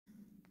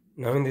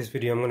Now in this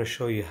video I'm going to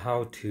show you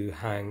how to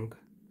hang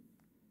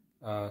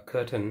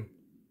curtain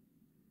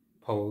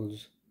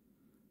poles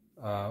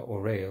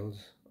or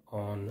rails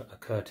on a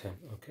curtain,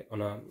 okay,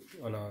 on a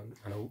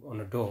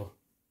door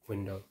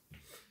window.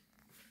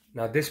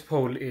 Now this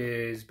pole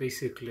is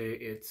basically,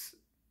 it's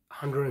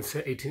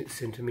 180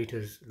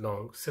 centimeters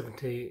long,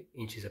 70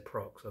 inches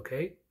approx,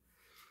 okay?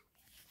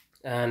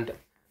 And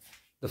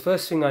the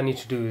first thing I need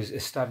to do is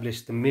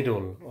establish the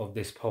middle of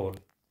this pole.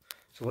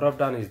 So what I've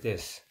done is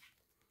this.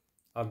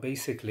 I've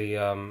basically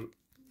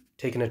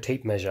taken a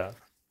tape measure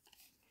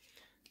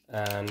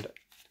and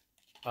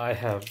I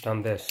have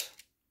done this.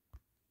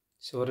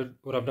 So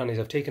what I've done is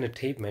I've taken a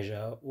tape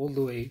measure all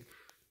the way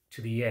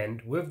to the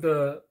end with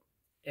the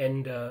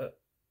end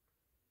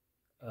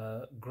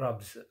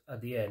grubs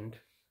at the end,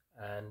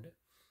 and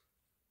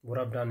what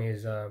I've done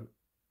is I've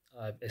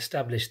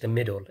established the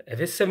middle.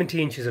 If it's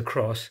 70 inches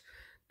across,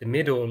 the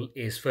middle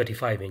is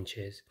 35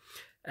 inches.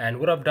 And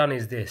what I've done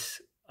is this.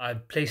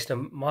 I've placed a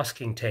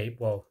masking tape,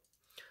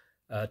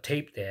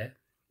 tape there,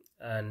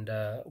 and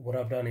what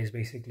I've done is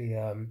basically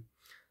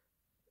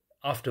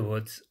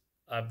afterwards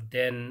I've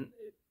then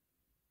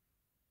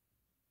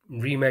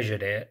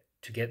remeasured it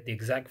to get the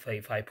exact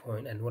 35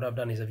 point, and what I've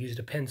done is I've used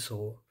a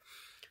pencil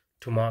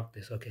to mark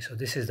this. Okay, so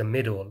this is the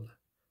middle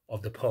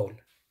of the pole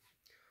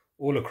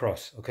all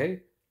across,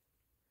 okay,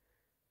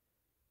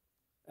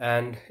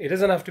 and it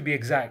doesn't have to be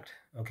exact,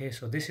 okay,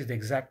 so this is the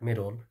exact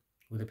middle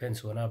with a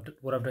pencil. And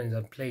what I've done is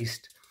I've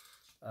placed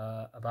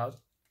about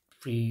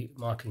 3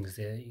 markings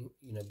there,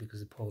 because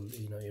the pole,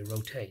 it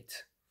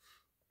rotates.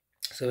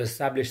 So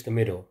establish the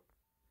middle.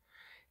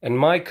 And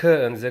my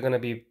curtains, they're going to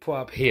be put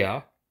up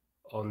here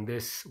on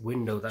this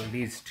window that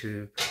leads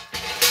to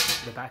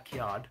the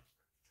backyard.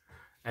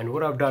 And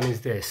what I've done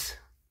is this.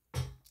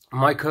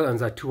 My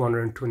curtains are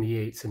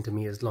 228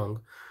 centimeters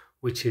long,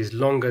 which is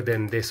longer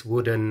than this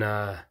wooden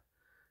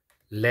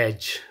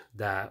ledge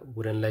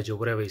or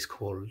whatever it's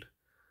called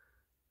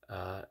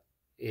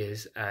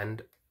is.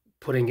 And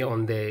putting it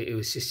on there,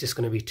 it's just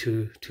going to be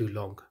too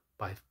long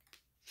by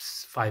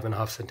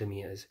 5.5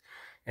 centimeters,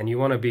 and you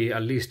want to be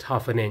at least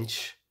half an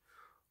inch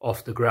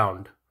off the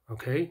ground,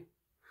 okay?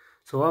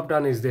 So what I've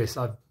done is this.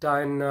 I've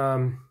done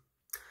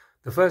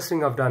the first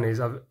thing I've done is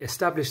I've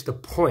established the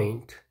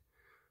point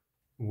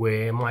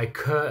where my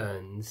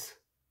curtains,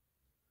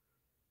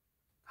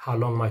 how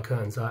long my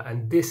curtains are,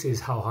 and this is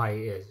how high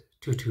it is,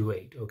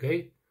 228,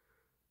 okay?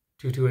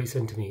 228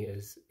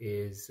 centimeters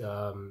is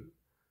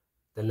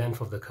the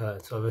length of the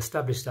curtain. So I've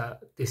established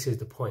that this is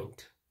the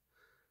point,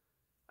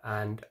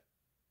 and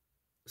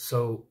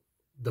so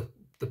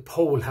the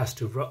pole has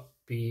to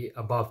be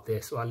above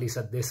this, or at least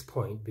at this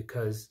point,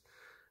 because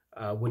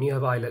when you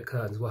have eyelet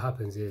curtains, what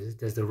happens is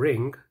there's the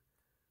ring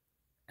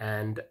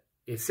and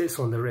it sits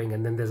on the ring,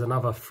 and then there's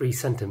another 3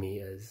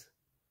 centimeters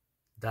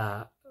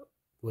that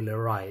will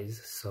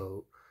arise.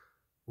 So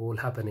what will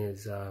happen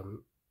is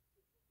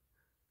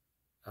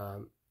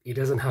it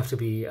doesn't have to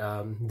be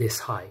this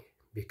high,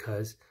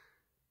 because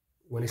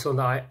when it's on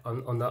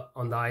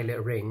the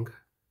eyelet ring,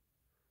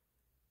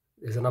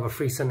 there's another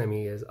 3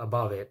 centimeters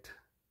above it,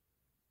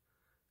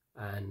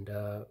 and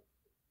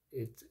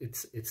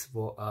it's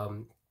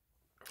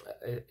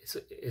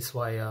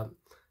why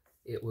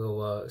it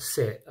will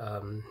sit.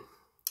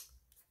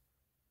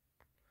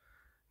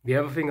 The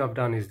other thing I've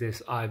done is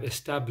this. I've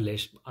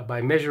established,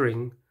 by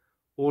measuring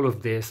all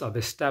of this, I've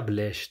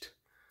established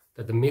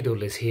that the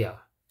middle is here,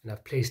 and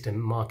I've placed a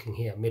marking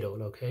here,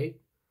 middle, okay?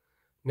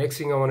 Next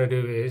thing I want to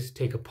do is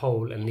take a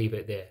pole and leave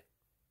it there.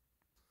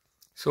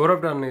 So what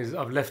I've done is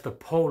I've left the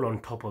pole on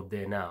top of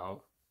there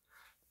now,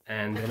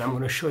 and then I'm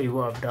going to show you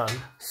what I've done.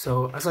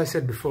 So as I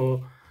said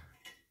before,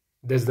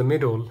 there's the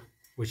middle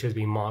which has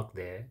been marked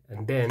there,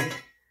 and then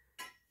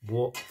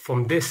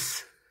from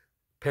this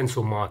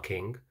pencil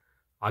marking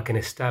I can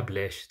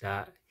establish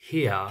that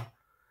here,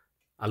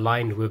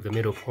 aligned with the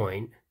middle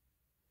point,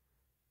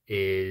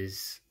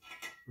 is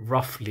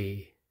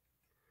roughly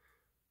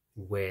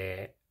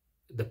where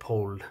the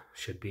pole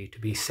should be, to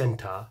be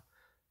center,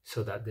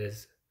 so that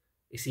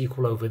it's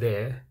equal over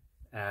there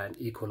and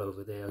equal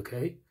over there,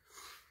 okay?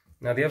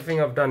 Now the other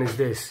thing I've done is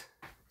this.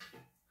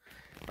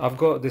 I've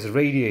got this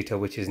radiator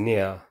which is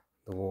near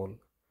the wall,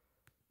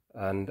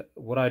 and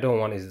what I don't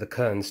want is the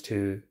curtains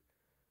to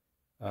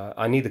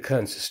I need the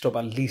curtains to stop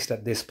at least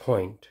at this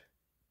point,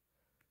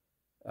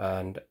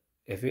 and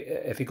if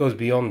it goes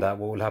beyond that,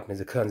 what will happen is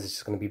the curtains is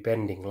just going to be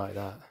bending like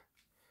that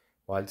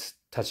while it's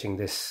touching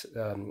this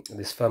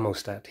this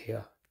thermostat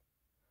here,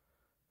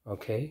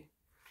 okay?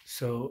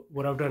 So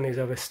what I've done is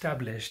I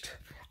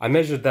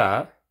measured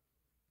that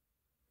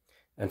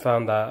and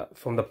found that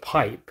from the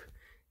pipe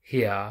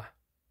here,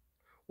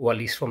 or at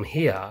least from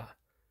here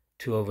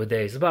to over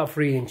there, is about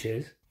 3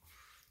 inches,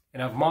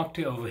 and I've marked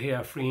it over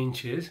here 3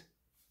 inches,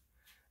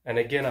 and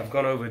again I've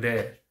gone over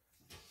there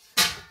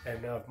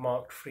and I've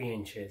marked 3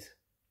 inches,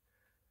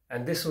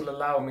 and this will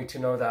allow me to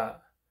know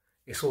that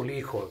it's all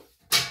equal,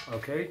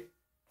 okay?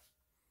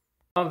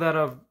 Now that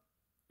I've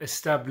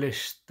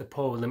established the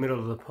pole, the middle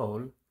of the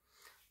pole,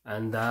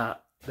 and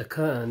that the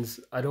curtains,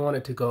 I don't want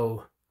it to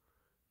go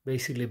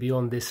basically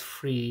beyond this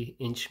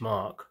 3-inch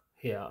mark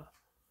here.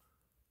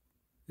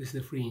 This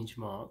is the 3-inch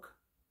mark.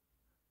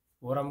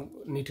 What I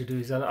need to do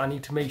is I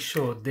need to make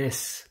sure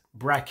this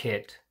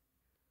bracket,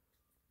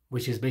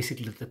 which is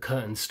basically the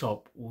curtain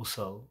stop,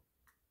 also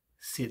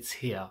sits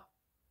here,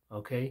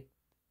 okay?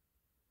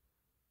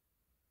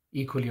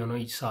 Equally on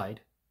each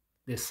side,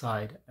 this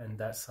side and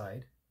that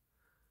side.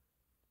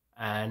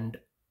 And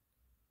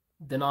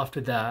then after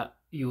that,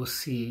 you'll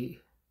see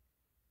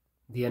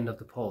the end of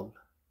the pole.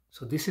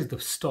 So this is the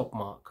stop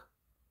mark,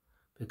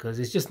 because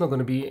it's just not going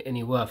to be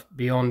any worth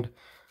beyond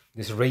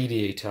this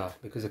radiator,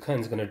 because the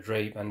curtain's going to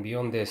drape, and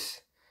beyond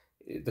this,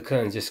 the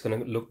curtain's just going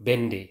to look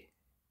bendy.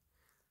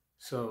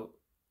 So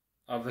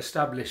I've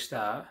established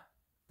that,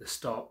 the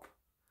stop.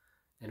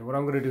 And what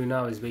I'm going to do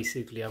now is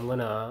basically I'm going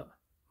to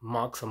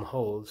mark some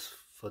holes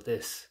for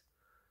this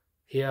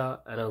here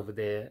and over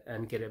there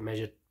and get it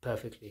measured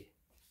perfectly.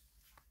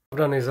 What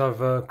I've done is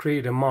I've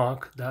created a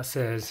mark that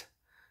says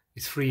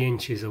it's 3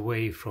 inches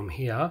away from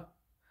here.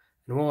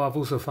 And what I've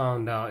also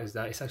found out is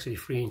that it's actually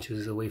 3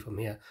 inches away from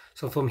here.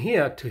 So from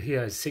here to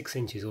here is 6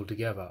 inches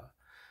altogether.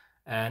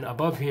 And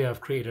above here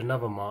I've created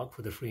another mark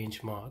for the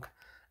 3-inch mark.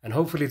 And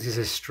hopefully this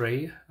is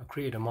straight. I've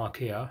created a mark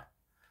here,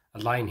 a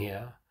line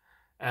here.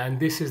 And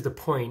this is the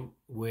point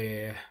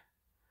where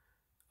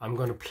I'm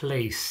going to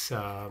place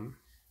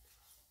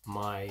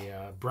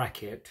my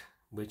bracket,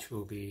 which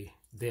will be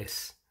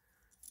this.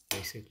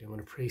 Basically, I'm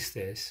going to place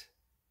this.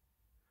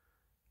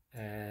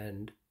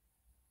 And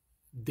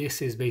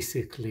this is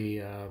basically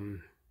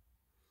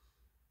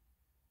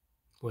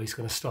where it's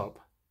going to stop,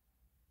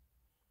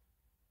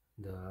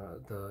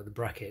 the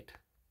bracket.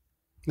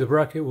 The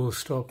bracket will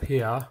stop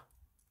here,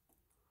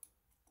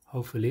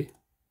 hopefully,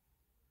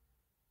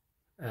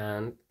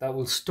 and that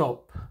will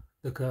stop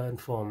the curtain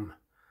from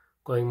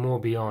going more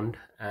beyond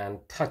and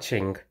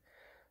touching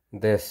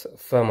this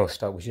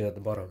thermostat, which is at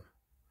the bottom.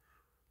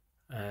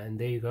 And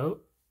there you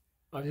go.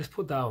 I'll just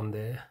put that on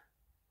there,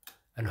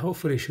 and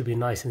hopefully it should be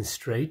nice and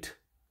straight.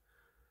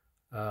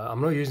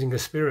 I'm not using a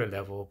spirit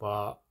level,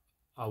 but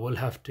I will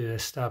have to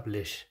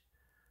establish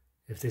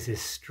if this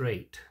is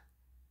straight.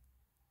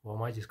 Well, I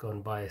might just go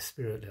and buy a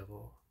spirit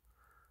level.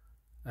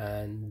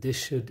 And this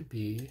should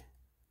be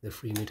the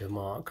 3-meter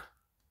mark,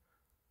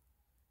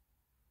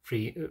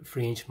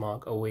 3-inch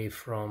mark away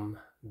from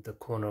the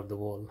corner of the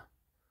wall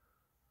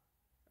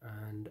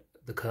and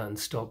the curtain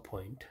stop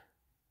point.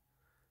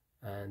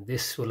 And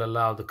this will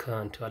allow the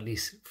curtain to at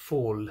least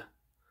fall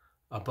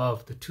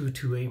above the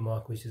 228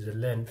 mark, which is the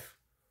length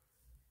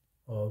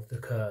of the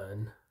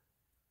curtain,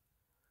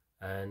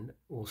 and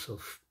also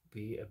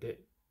be a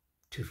bit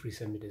 2-3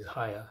 centimeters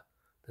higher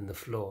than the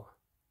floor.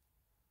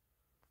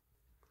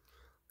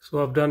 So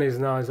what I've done is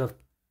now I've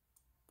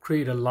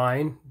created a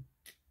line,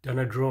 done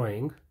a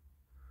drawing,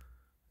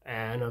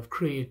 and I've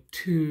created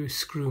 2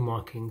 screw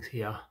markings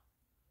here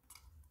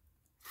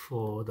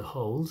for the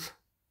holes.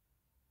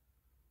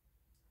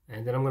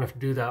 And then I'm going to have to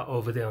do that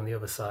over there on the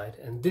other side.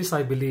 And this,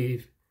 I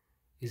believe,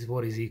 is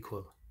what is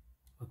equal.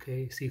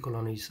 Okay, it's equal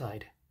on each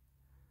side.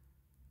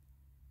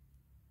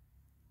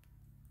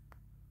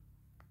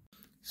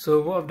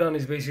 So what I've done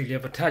is basically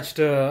I've attached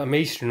a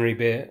masonry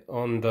bit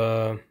on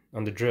the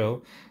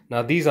drill.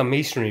 Now these are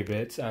masonry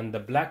bits, and the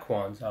black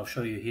ones I'll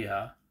show you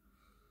here.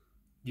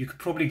 You could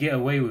probably get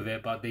away with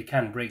it, but they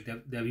can break.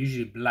 They're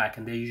usually black,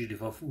 and they're usually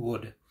of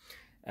wood.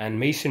 And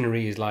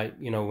masonry is like,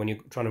 you know, when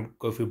you're trying to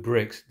go through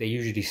bricks, they're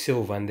usually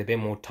silver and they're a bit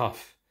more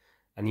tough.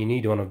 And you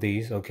need one of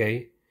these,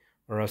 okay?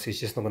 Or else it's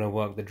just not going to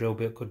work. The drill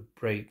bit could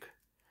break.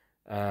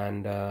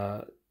 And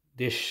I'm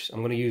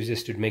going to use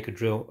this to make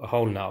a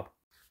hole now.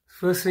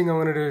 First thing I'm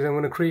going to do is I'm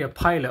going to create a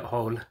pilot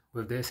hole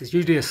with this. It's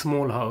usually a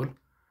small hole.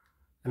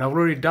 And I've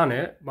already done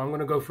it, but I'm going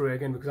to go through it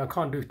again because I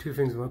can't do 2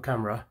 things with a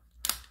camera.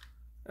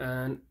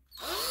 And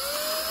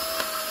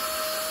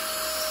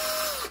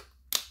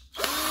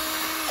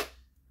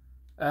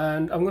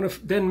I'm going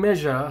to then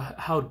measure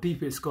how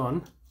deep it's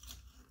gone.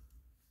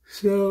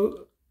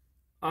 So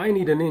I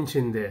need 1 inch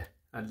in there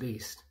at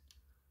least,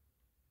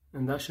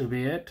 and that should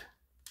be it.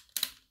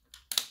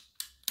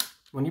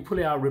 When you pull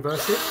it out,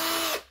 reverse it,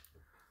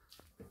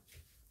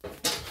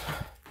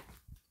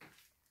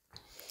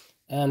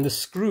 and the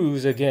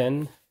screws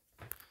again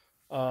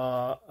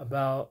are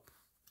about,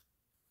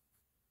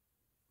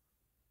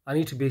 I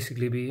need to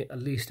basically be at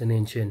least 1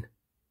 inch in,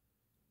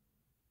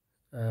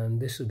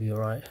 and this will be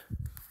alright.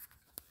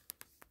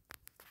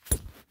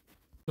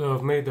 So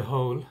I've made the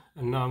hole,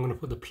 and now I'm going to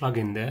put the plug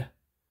in there,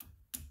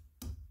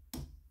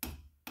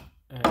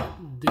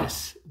 and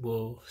this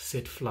will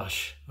sit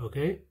flush,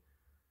 okay?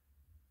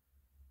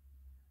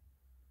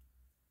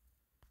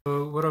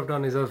 So what I've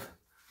done is I've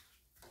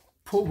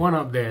put one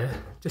up there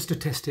just to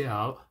test it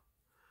out.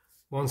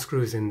 1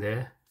 screw is in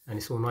there and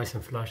it's all nice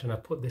and flush, and I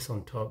put this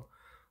on top,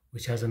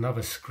 which has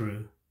another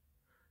screw.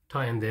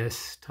 Tighten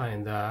this,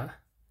 tighten that,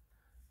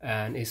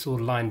 and it's all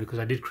lined because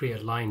I did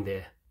create a line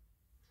there.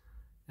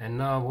 And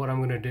now what I'm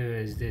going to do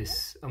is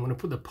this, I'm going to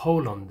put the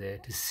pole on there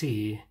to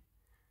see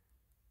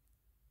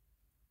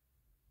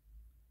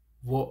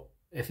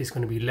if it's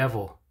going to be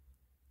level.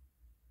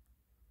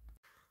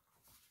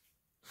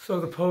 So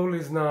the pole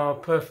is now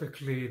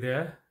perfectly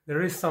there.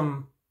 There is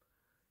some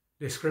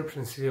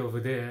discrepancy over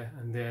there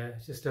and there,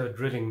 just a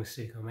drilling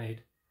mistake I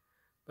made,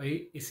 but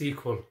it's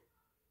equal.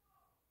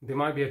 There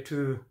might be a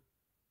 2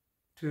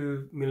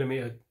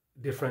 millimeter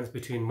difference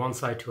between one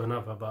side to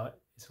another, but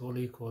it's all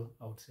equal,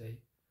 I would say.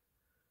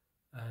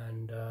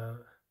 And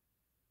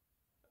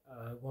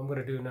what I'm going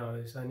to do now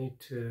is I need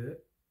to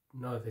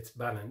know if it's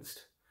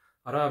balanced.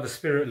 I don't have a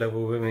spirit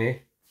level with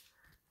me.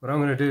 What I'm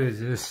going to do is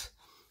this.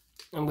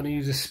 I'm going to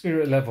use a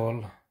spirit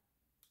level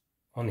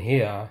on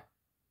here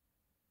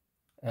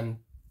and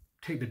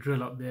take the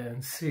drill up there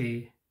and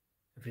see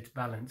if it's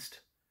balanced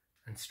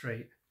and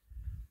straight.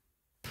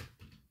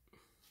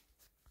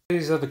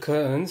 These are the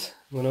curtains.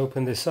 I'm going to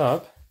open this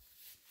up,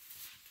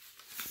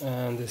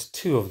 and there's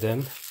 2 of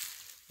them.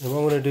 And what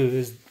I'm going to do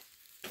is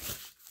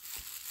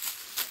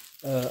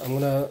I'm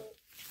going to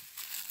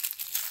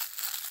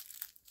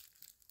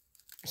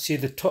see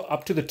the top,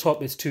 up to the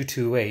top is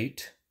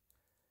 228,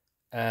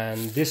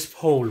 and this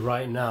hole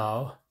right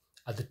now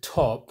at the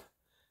top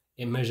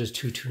it measures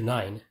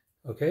 229.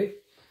 Okay,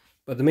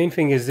 but the main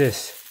thing is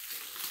this: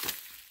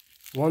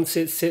 once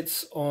it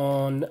sits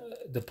on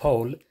the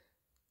pole,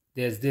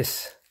 there's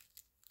this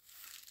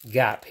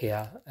gap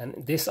here, and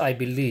this I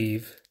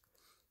believe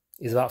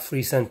is about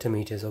 3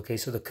 centimeters. Okay,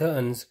 so the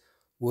curtains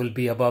will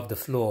be above the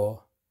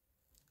floor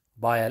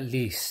by at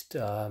least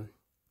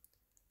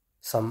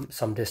some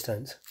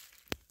distance.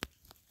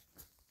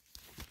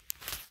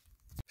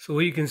 So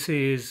what you can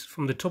see is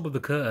from the top of the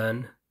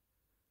curtain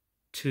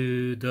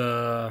to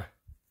the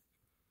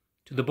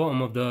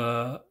bottom of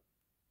the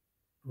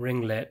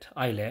ringlet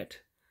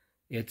eyelet,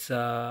 it's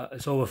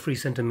over 3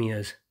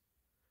 centimeters.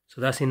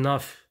 So that's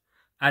enough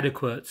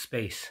adequate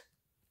space.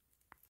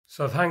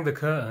 So I've hung the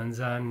curtains,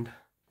 and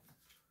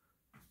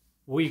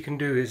what you can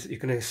do is you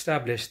can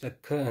establish the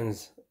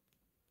curtains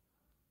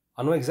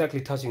are not exactly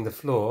touching the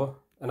floor,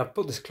 and I've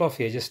put this cloth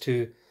here just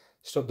to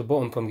stop the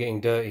bottom from getting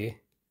dirty.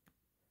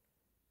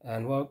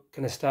 And what I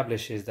can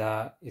establish is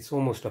that it's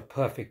almost a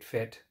perfect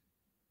fit.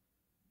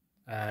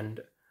 And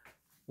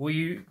what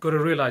you got to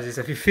realize is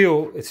if you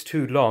feel it's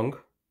too long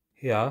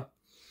here,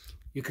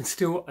 you can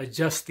still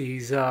adjust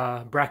these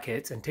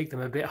brackets and take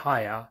them a bit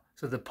higher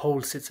so the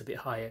pole sits a bit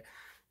higher.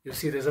 You'll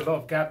see there's a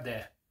lot of gap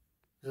there.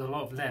 There's a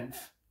lot of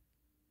length.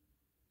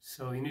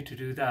 So you need to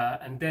do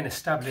that and then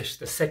establish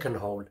the second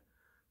hole,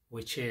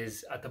 which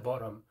is at the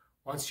bottom.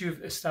 Once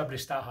you've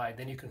established that height,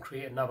 then you can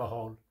create another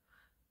hole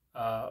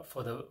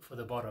for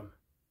the bottom.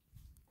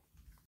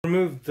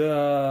 Remove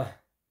the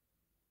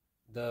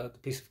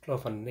piece of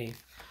cloth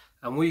underneath,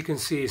 and what you can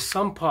see is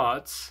some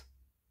parts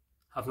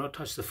have not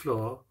touched the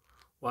floor,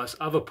 whilst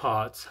other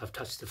parts have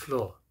touched the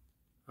floor.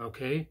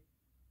 Okay,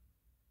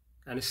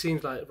 and it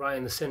seems like right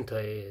in the center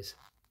is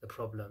the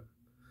problem.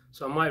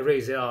 So I might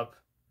raise it up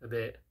a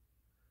bit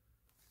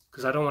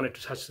because I don't want it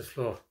to touch the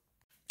floor.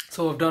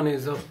 So what I've done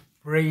is I've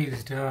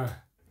raised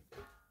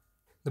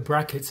the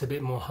brackets a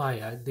bit more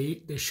higher.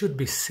 They should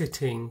be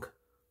sitting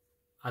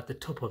at the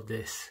top of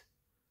this,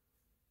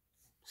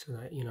 so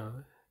that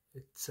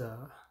it's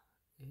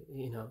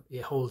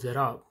it holds it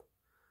up.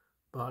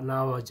 But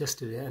now I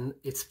adjusted it, and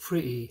it's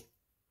pretty.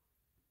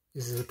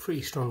 This is a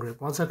pretty strong grip.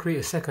 Once I create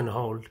a second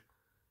hold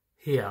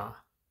here,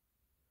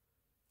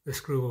 the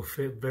screw will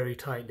fit very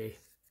tightly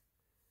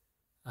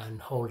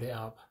and hold it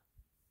up.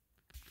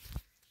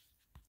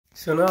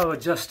 So now I've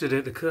adjusted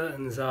it. The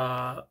curtains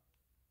are,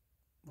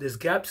 there's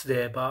gaps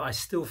there, but I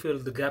still feel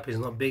the gap is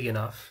not big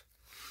enough,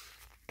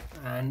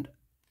 and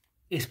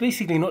it's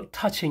basically not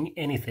touching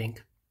anything.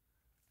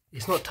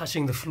 It's not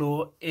touching the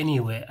floor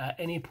anywhere at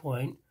any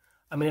point.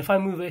 I mean, if I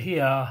move it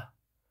here,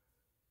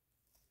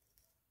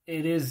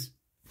 it is,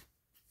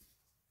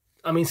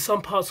 I mean,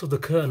 some parts of the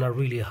curtain are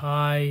really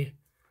high,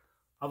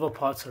 other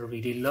parts are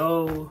really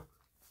low,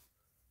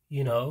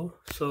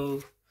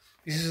 so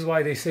this is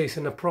why they say it's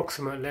an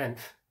approximate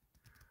length.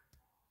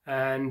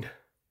 And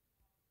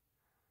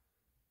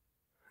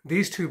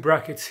these 2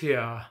 brackets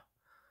here,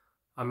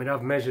 I mean,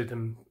 I've measured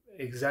them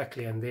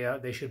exactly, and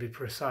they should be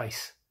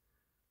precise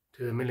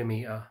to the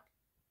millimeter.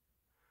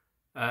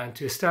 And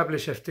to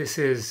establish if this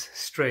is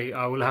straight,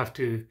 I will have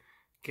to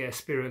get a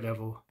spirit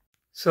level.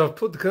 So I've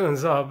put the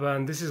curtains up,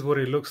 and this is what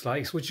it looks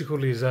like. It's what you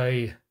call is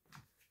a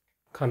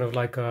kind of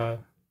like a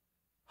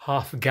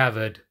half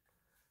gathered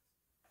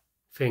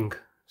thing.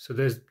 So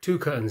there's 2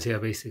 curtains here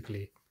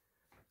basically,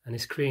 and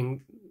it's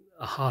creating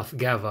a half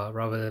gather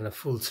rather than a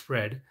full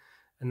spread.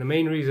 And the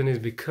main reason is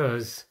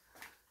because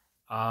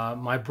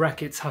my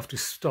brackets have to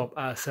stop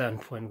at a certain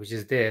point, which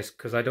is this,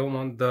 because I don't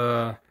want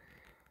the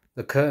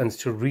curtains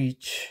to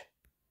reach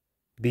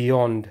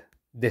beyond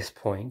this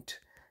point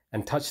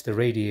and touch the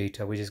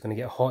radiator, which is going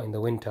to get hot in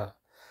the winter.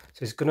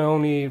 So it's going to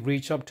only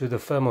reach up to the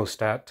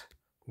thermostat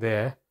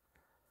there,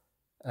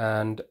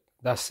 and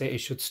that's it. It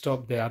should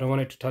stop there. I don't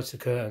want it to touch the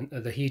curtain,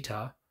 the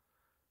heater,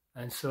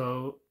 and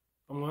so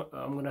I'm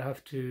going to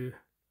have to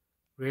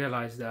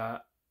realize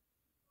that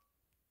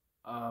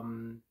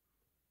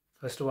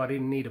first of all, I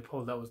didn't need a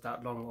pole that was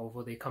that long,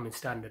 although they come in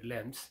standard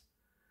lengths.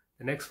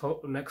 The next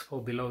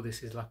pole below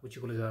this is like what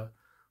you call is a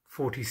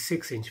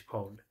 46-inch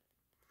pole,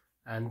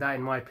 and that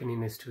in my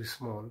opinion is too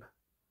small.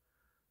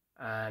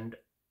 And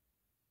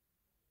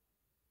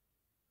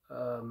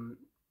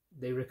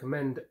they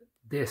recommend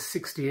this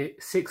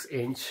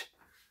 66-inch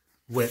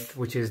width,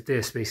 which is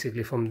this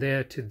basically from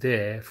there to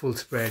there. Full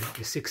spread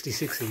is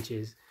 66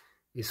 inches,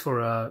 is for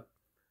a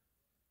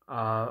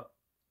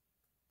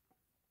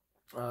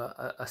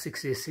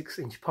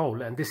 66-inch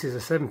pole, and this is a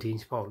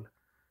 70-inch pole.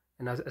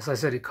 And as I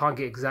said, it can't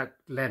get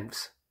exact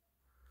lengths,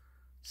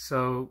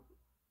 so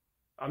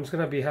I'm just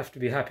gonna have to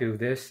be happy with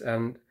this,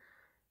 and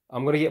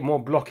I'm gonna get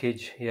more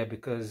blockage here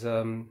because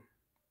at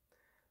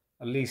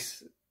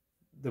least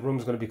the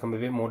room's gonna become a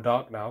bit more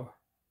dark now.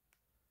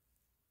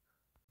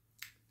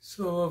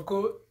 So I've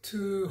got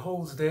 2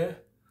 holes there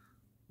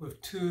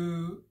with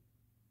 2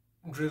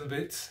 drill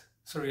bits,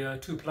 sorry,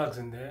 2 plugs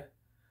in there,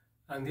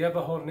 and the other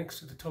hole next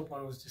to the top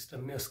one was just a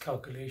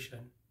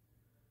miscalculation.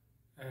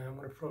 And I'm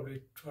going to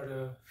probably try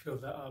to fill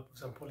that up with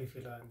some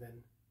polyfiller and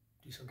then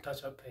do some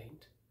touch-up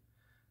paint.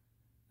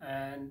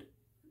 And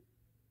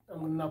I'm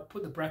going to now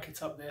put the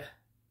brackets up there.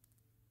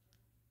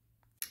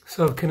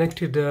 So I've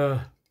connected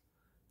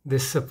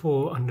this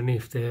support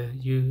underneath there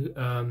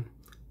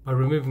by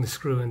removing the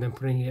screw and then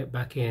putting it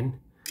back in.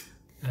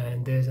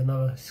 And there's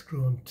another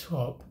screw on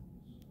top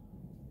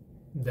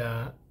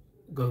that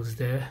goes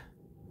there,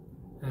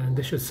 and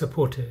this should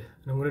support it.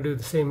 And I'm going to do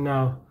the same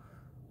now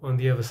on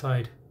the other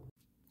side.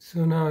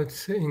 So now it's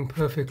sitting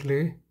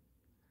perfectly.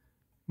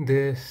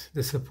 This,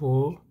 the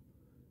support,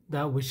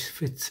 that which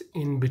fits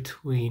in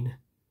between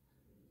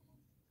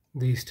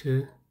these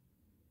two.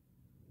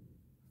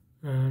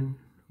 And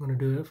I'm going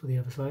to do it for the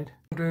other side.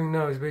 What I'm doing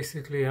now is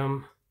basically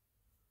I've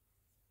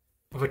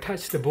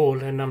attached the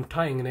ball and I'm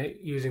tying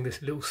it using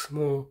this little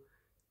small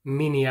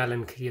mini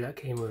Allen key that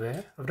came with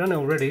it. I've done it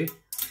already,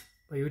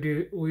 but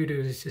all you do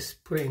is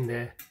just put it in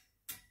there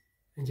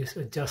and just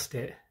adjust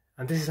it.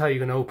 And this is how you're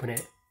going to open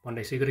it one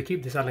day. So you've got to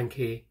keep this Allen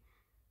key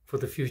for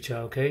the future,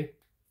 okay?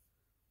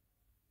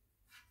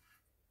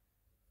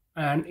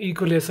 And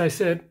equally, as I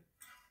said,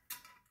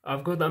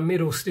 I've got that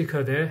middle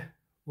sticker there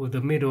with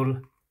the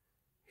middle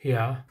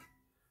here,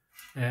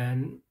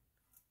 and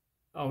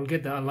I'll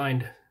get that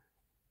aligned.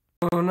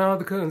 So now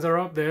the curtains are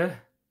up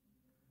there,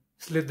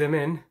 slid them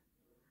in.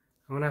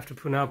 I'm gonna have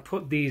to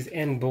put these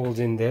end balls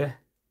in there.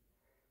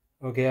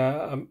 Okay,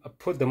 I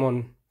put them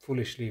on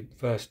foolishly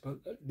first, but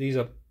these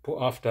are put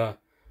after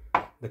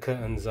the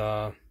curtains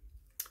are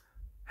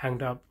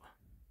hanged up,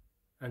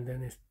 and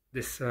then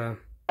it's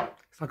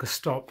like a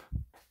stop.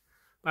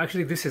 But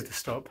actually, this is the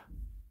stop.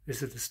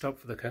 This is the stop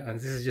for the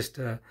curtains. This is just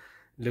a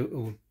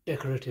little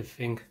decorative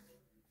thing.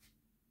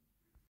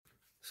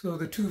 So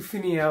the 2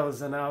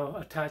 finials are now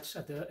attached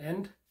at the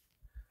end,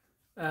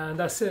 and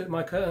that's it.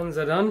 My curtains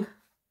are done.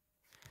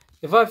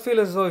 If I feel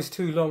as though it's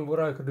too long, what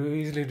I could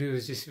easily do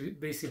is just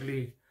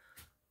basically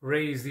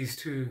raise these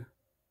 2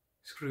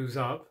 screws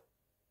up,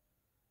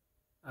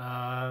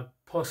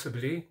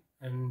 possibly,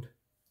 and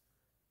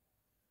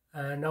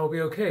I'll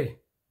be okay.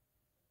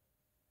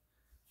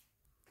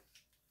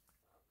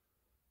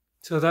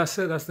 So that's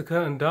it. That's the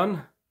curtain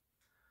done.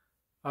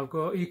 I've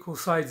got equal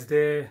sides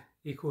there,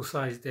 equal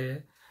sides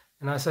there.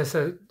 And as I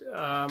said,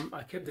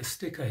 I kept the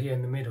sticker here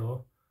in the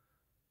middle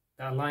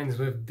that aligns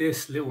with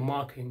this little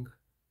marking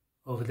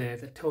over there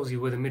that tells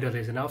you where the middle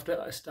is. And after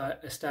I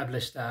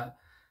established that,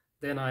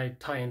 then I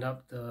tightened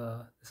up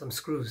some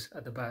screws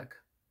at the back,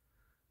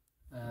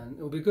 and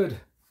it'll be good.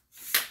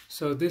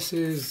 So this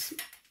is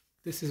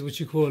what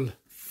you call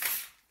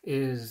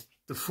is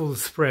the full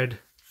spread,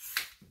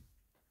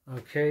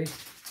 okay?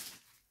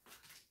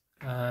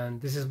 And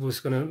this is what it's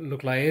going to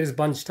look like. It is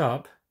bunched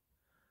up,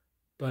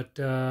 but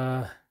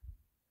the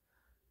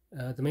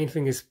main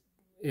thing is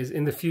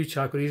in the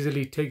future I could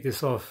easily take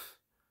this off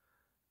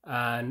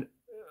and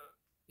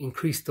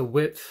increase the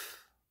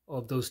width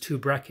of those 2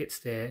 brackets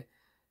there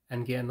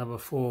and get another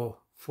 4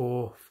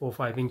 or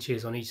 5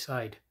 inches on each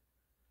side.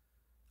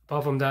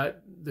 Apart from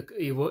that,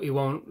 it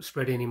won't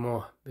spread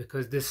anymore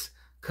because this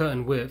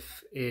curtain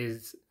width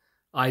is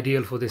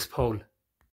ideal for this pole.